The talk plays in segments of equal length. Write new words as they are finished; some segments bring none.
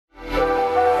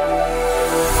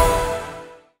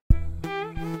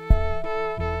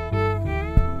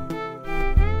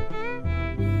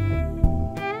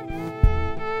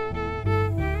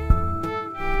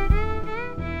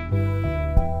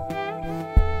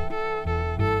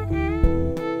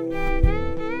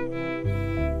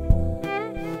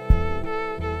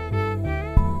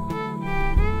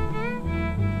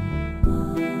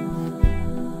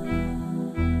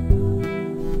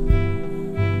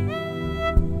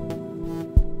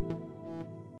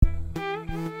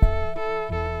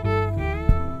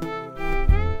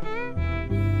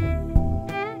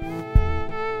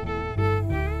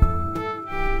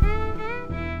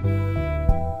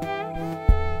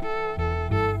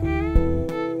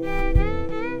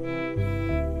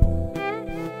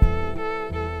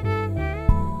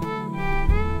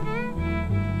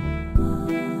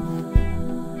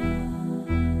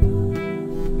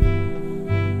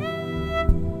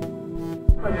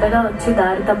కొత్తగా వచ్చి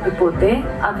దారి తప్పిపోతే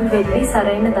అవి వెళ్ళి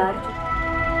సరైన దారి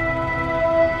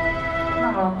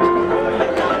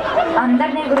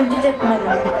అందరినీ గురించి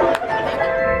చెప్తున్నారు.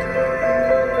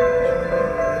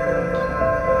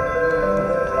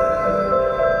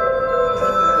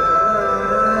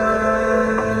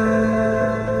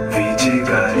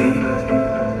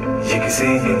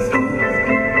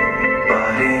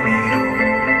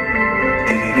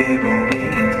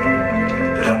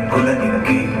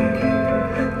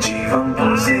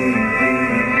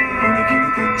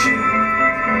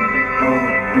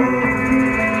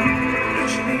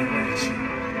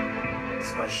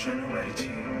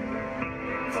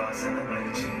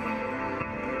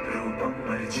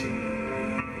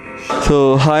 సో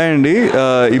హాయ్ అండి,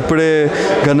 ఇప్పుడే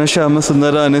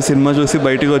ఘనశ్యామసుందర అనే సినిమా చూసి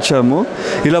బయటికి వచ్చాము.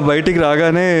 ఇలా బయటికి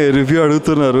రాగానే రివ్యూ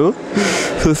అడుగుతున్నారు.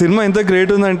 సో సినిమా ఎంత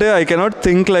గ్రేట్ ఉందంటే I cannot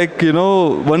think like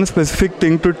one specific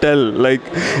thing to tell. Like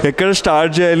ఎక్కడ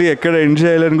స్టార్ట్ చేయాలి, ఎక్కడ ఎండ్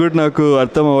చేయాలి అని కూడా నాకు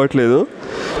అర్థం అవ్వట్లేదు.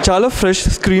 చాలా ఫ్రెష్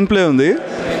స్క్రీన్ ప్లే ఉంది.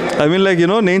 I mean, like,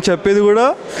 నేను చెప్పేది కూడా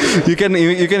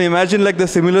you can imagine like the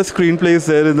similar screenplays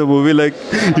there in the movie. Like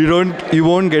you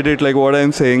won't get it like what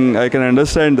I'm saying. I can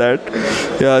understand that.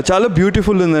 Yeah, చాలా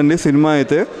beautiful ఉందండి cinema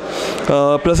అయితే.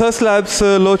 ప్రసాద్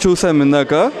స్లాబ్స్లో చూసాం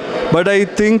ఇందాక. But I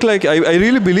think like I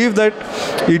really believe that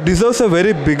it deserves a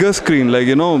very bigger screen. Like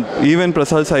even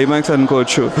Prasad IMAX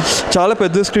అనుకోవచ్చు. చాలా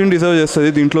పెద్ద screen deserve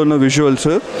చేస్తుంది దీంట్లో ఉన్న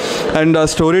విజువల్స్ అండ్ ఆ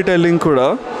స్టోరీ టెల్లింగ్ కూడా.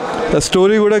 The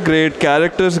story కూడా great,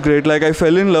 characters great. Like I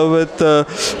fell in love with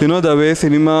the way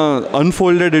cinema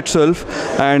unfolded itself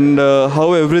and how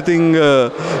everything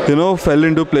fell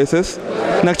into places.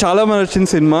 నాకు చాలా నచ్చింది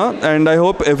cinema and I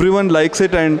hope everyone likes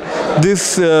it and this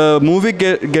movie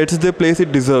gets the place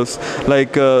it deserves.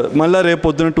 Like మళ్ళీ రేపు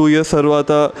పొద్దున 2 years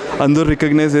తర్వాత అందరూ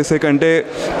recognise చేసే కంటే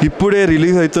ఇప్పుడే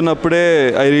release అవుతున్నప్పుడే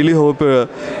I really hope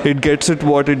it gets it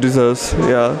what it deserves.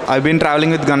 Yeah, I been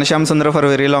travelling with ఘనశ్యామసుందర for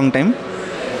very long time.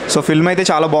 So film అయితే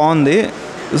చాలా బాగుంది.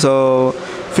 సో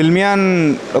ఫిల్మియాన్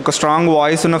ఒక స్ట్రాంగ్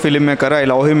వాయిస్ ఉన్న film maker. I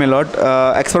love him allot.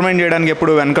 Experiment చేయడానికి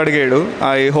ఎప్పుడు వెనకడిగాడు.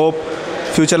 I hope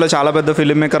ఫ్యూచర్లో చాలా పెద్ద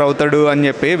ఫిల్మ్ మేకర్ అవుతాడు అని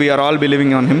చెప్పి we are all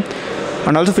believing on him.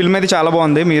 And also film అయితే చాలా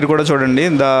బాగుంది, మీరు కూడా చూడండి.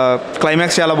 ద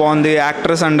క్లైమాక్స్ చాలా బాగుంది.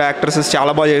 యాక్టర్స్ అండ్ యాక్ట్రెసెస్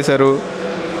చాలా బాగా చేశారు.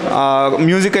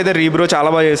 మ్యూజిక్ అయితే రీబ్రో చాలా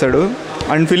బాగా చేశాడు.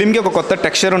 అండ్ ఫిలింకి ఒక కొత్త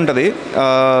టెక్స్చర్ ఉంటుంది.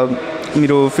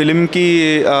 మీరు ఫిలింకి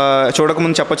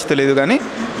చూడకముందు చెప్పచ్చు తెలియదు కానీ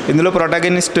ఇందులో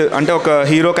ప్రొటాగనిస్ట్ అంటే ఒక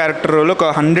హీరో క్యారెక్టర్ రోల్ ఒక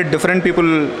 100 డిఫరెంట్ పీపుల్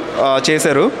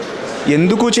చేశారు.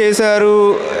 ఎందుకు చేశారు,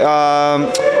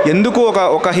 ఎందుకు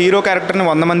ఒక హీరో క్యారెక్టర్ని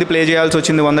 100 మంది ప్లే చేయాల్సి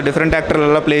వచ్చింది, 100 డిఫరెంట్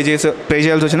యాక్టర్లలో ప్లే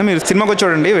చేయాల్సి వచ్చింది. మీరు సినిమాకి వచ్చి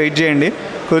చూడండి, వెయిట్ చేయండి.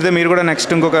 కుదిరితే మీరు కూడా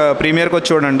నెక్స్ట్ ఇంకొక ప్రీమియర్కి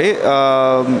వచ్చి చూడండి.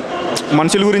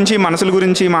 మనసుల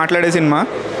గురించి మాట్లాడే cinema.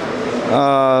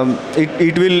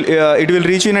 It will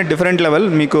reach in a different level.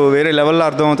 మీకు వేరే లెవెల్లో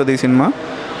అర్థమవుతుంది ఈ cinema.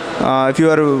 If you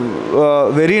are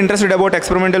very interested about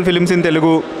experimental films in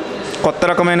Telugu, కొత్త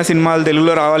రకమైన సినిమాలు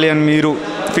తెలుగులో రావాలి అని మీరు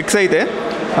ఫిక్స్ అయితే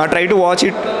try to watch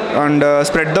it and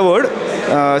spread the word.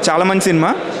 చాలా మంచి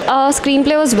cinema. Screen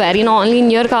play was very non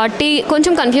linear కాబట్టి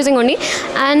కొంచెం కన్ఫ్యూజింగ్ ఉంది.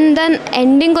 అండ్ దెన్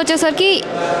ఎండింగ్ వచ్చేసరికి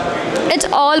it's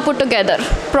all put together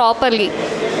properly.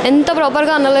 ఎంత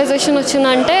ప్రాపర్గా అనలైజేషన్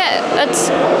వచ్చిందంటే it's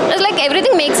like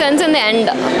everything make sense in the end.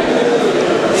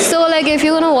 So like if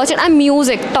you watch it. And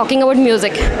music, talking about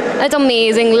music, it's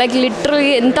amazing. Like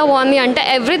literally ఎంత బాగుంది అంటే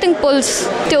everything pulls.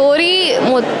 Story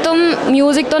మొత్తం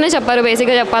మ్యూజిక్తోనే చెప్పారు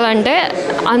బేసిక్గా చెప్పాలంటే,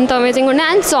 అంత అమేజింగ్ ఉండే.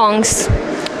 And songs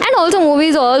and also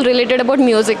movies all related about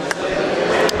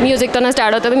మ్యూజిక్తోనే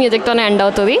start అవుతుంది, మ్యూజిక్తోనే ఎండ్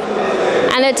అవుతుంది.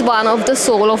 And it's one of the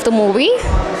soul of the movie.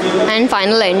 And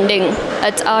final ending,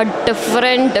 it's a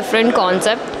different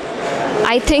concept.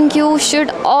 I think you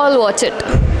should all watch it.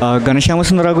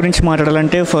 ఘనశ్యామసుందర గురించి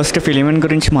మాట్లాడాలంటే first ఫిలిమియన్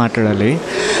గురించి మాట్లాడాలి.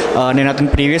 నేను అతని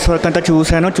previous work అంతా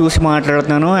చూసి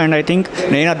మాట్లాడుతున్నాను. అండ్ ఐ థింక్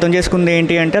నేను అర్థం చేసుకుంది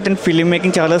ఏంటి అంటే అతని ఫిలిం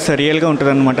మేకింగ్ చాలా సరియల్గా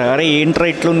ఉంటుంది అనమాట. అరే ఏంట్రా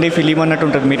ఇట్లుంది ఫిలిం అన్నట్టు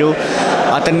ఉంటుంది. మీరు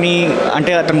అతన్ని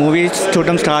అంటే అతని మూవీస్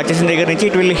చూడడం స్టార్ట్ చేసిన దగ్గర నుంచి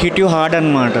it will hit you hard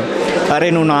అనమాట. అరే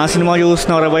నువ్వు నా సినిమా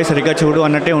చూస్తున్నావు రా బాయ్, సరిగ్గా చూడు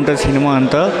అన్నట్టే ఉంటుంది సినిమా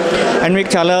అంతా. అండ్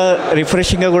మీకు చాలా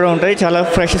రిఫ్రెషింగ్గా కూడా ఉంటుంది. చాలా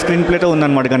ఫ్రెష్ స్క్రీన్ ప్లేతో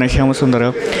ఉందన్నమాట ఘనశ్యామసుందర.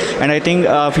 And I think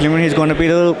ఫిలిమియన్ is gonna be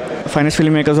the finest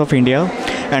film makers of India.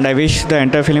 And I wish the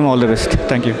entire film all the best.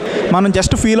 Thank you. మనం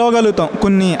జస్ట్ ఫీల్ అవ్వగలుగుతాం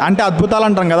కొన్ని, అంటే అద్భుతాలు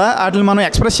అంటాం కదా, వాటిని మనం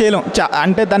ఎక్స్ప్రెస్ చేయలేం.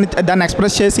 అంటే దాన్ని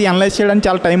ఎక్స్ప్రెస్ చేసి అనలైజ్ చేయడానికి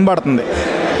చాలా టైం పడుతుంది.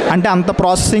 అంటే అంత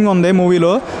ప్రాసెసింగ్ ఉంది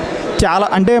మూవీలో. చాలా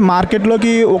అంటే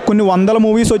మార్కెట్లోకి కొన్ని 100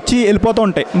 మూవీస్ వచ్చి వెళ్ళిపోతూ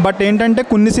ఉంటాయి. బట్ ఏంటంటే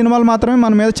కొన్ని సినిమాలు మాత్రమే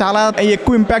మన మీద చాలా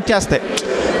ఎక్కువ ఇంపాక్ట్ చేస్తాయి.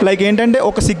 లైక్ ఏంటంటే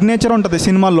ఒక సిగ్నేచర్ ఉంటుంది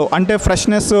సినిమాల్లో, అంటే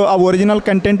ఫ్రెష్నెస్, ఆ ఒరిజినల్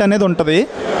కంటెంట్ అనేది ఉంటుంది.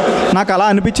 నాకు అలా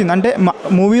అనిపించింది. అంటే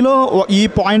మూవీలో ఈ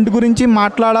పాయింట్ గురించి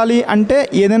మాట్లాడాలి అంటే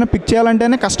ఏదైనా పిక్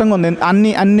చేయాలంటేనే కష్టంగా ఉంది.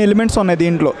 అన్ని ఎలిమెంట్స్ ఉన్నాయి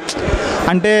దీంట్లో.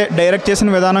 అంటే డైరెక్ట్ చేసిన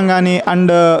విధానం కానీ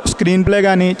అండ్ స్క్రీన్ ప్లే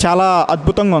కానీ చాలా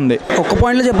అద్భుతంగా ఉంది. ఒక్క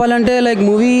పాయింట్లో చెప్పాలంటే లైక్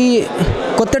మూవీ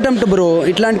కొత్త అటెంప్ట్ బ్రో.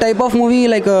 ఇట్లాంటి టైప్ ఆఫ్ మూవీ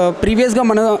లైక్ ప్రీవియస్గా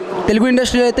మన తెలుగు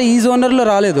ఇండస్ట్రీలో అయితే ఈ జోనర్లో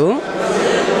రాలేదు.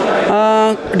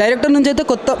 డైరెక్టర్ నుంచి అయితే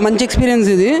కొత్త మంచి ఎక్స్పీరియన్స్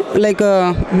ఇది. లైక్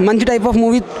మంచి టైప్ ఆఫ్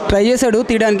మూవీ ట్రై చేశాడు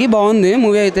తీయడానికి, బాగుంది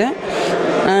మూవీ అయితే.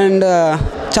 అండ్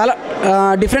చాలా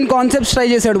డిఫరెంట్ కాన్సెప్ట్స్ ట్రై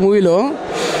చేశాడు మూవీలో.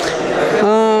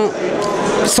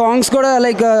 సాంగ్స్ కూడా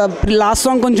లైక్ లాస్ట్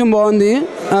సాంగ్ కొంచెం బాగుంది,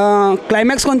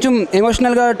 క్లైమాక్స్ కొంచెం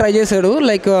ఎమోషనల్గా ట్రై చేశాడు.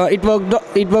 Like it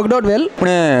worked out well.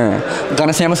 ఇప్పుడే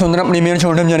ఘనశ్యామసుందరం ప్రీమియర్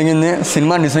చూడడం జరిగింది.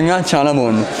 సినిమా నిజంగా చాలా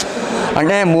బాగుంది.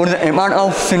 అంటే అమౌంట్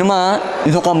ఆఫ్ సినిమా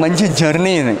ఇది ఒక మంచి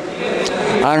జర్నీ ఇది.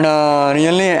 And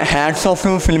really hats off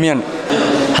to ఫిల్మియన్.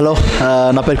 Hello,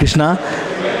 నా పేరు కృష్ణ.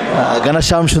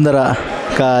 ఘనశ్యామసుందర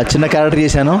ఒక చిన్న క్యారెక్టర్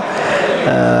చేశాను.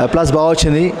 ప్లస్ బాగా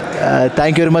వచ్చింది.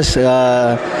 Thank you very much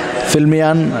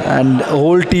ఫిల్మియాన్ and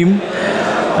whole team.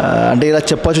 అంటే ఇలా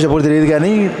చెప్పొచ్చు తెలియదు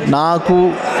కానీ నాకు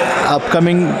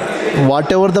upcoming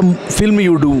what ever the film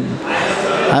you do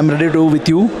I'm ready to with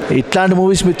you. ఇట్లాంటి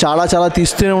మూవీస్ మీరు చాలా చాలా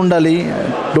తీస్తూనే ఉండాలి.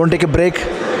 Don't take a break.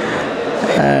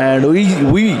 And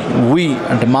we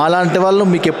అంటే మాలాంటి వాళ్ళు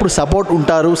మీకు ఎప్పుడు సపోర్ట్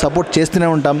ఉంటారు, సపోర్ట్ చేస్తూనే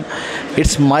ఉంటాం.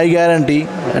 It's my guarantee.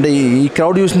 అంటే ఈ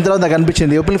క్రౌడ్ చూసిన తర్వాత నాకు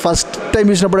అనిపించింది, ఎప్పుడు ఫస్ట్ టైం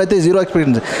చూసినప్పుడు అయితే జీరో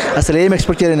ఎక్స్పెక్టెన్స్, అసలు ఏం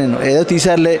ఎక్స్పెక్ట్ చేయలేదు నేను. ఏదో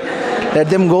తీసారులే,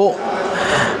 లెట్ దెమ్ గో.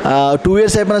 2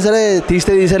 years అయిపోయినా సరే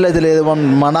తీసారులే అయితే లేదు,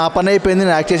 నా పని అయిపోయింది,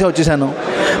 నేను యాక్ట్ చేసి వచ్చేసాను.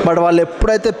 బట్ వాళ్ళు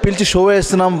ఎప్పుడైతే పిలిచి షో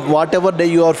వేస్తున్నాం, what ever day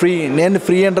you are free, నేను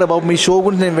ఫ్రీ అంటారా బాబు, మీ షో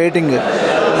గురించి నేను waiting.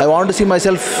 I want to see my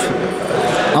self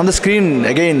on the screen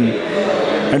again.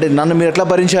 అంటే నన్ను మీరు ఎట్లా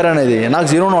భరించారనేది నాకు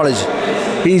జీరో నాలెడ్జ్.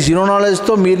 ఈ జీరో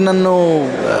నాలెడ్జ్తో మీరు నన్ను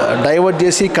డైవర్ట్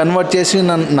చేసి కన్వర్ట్ చేసి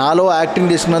నాలో యాక్టింగ్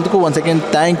చేసినందుకు once again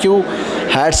thank you.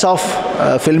 Hats off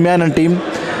ఫిల్మియాన్ and team.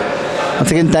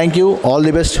 Once again, thank you. All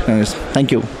the best. Thank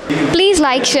you. Please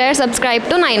like, share, subscribe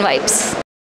to 9 Vibes.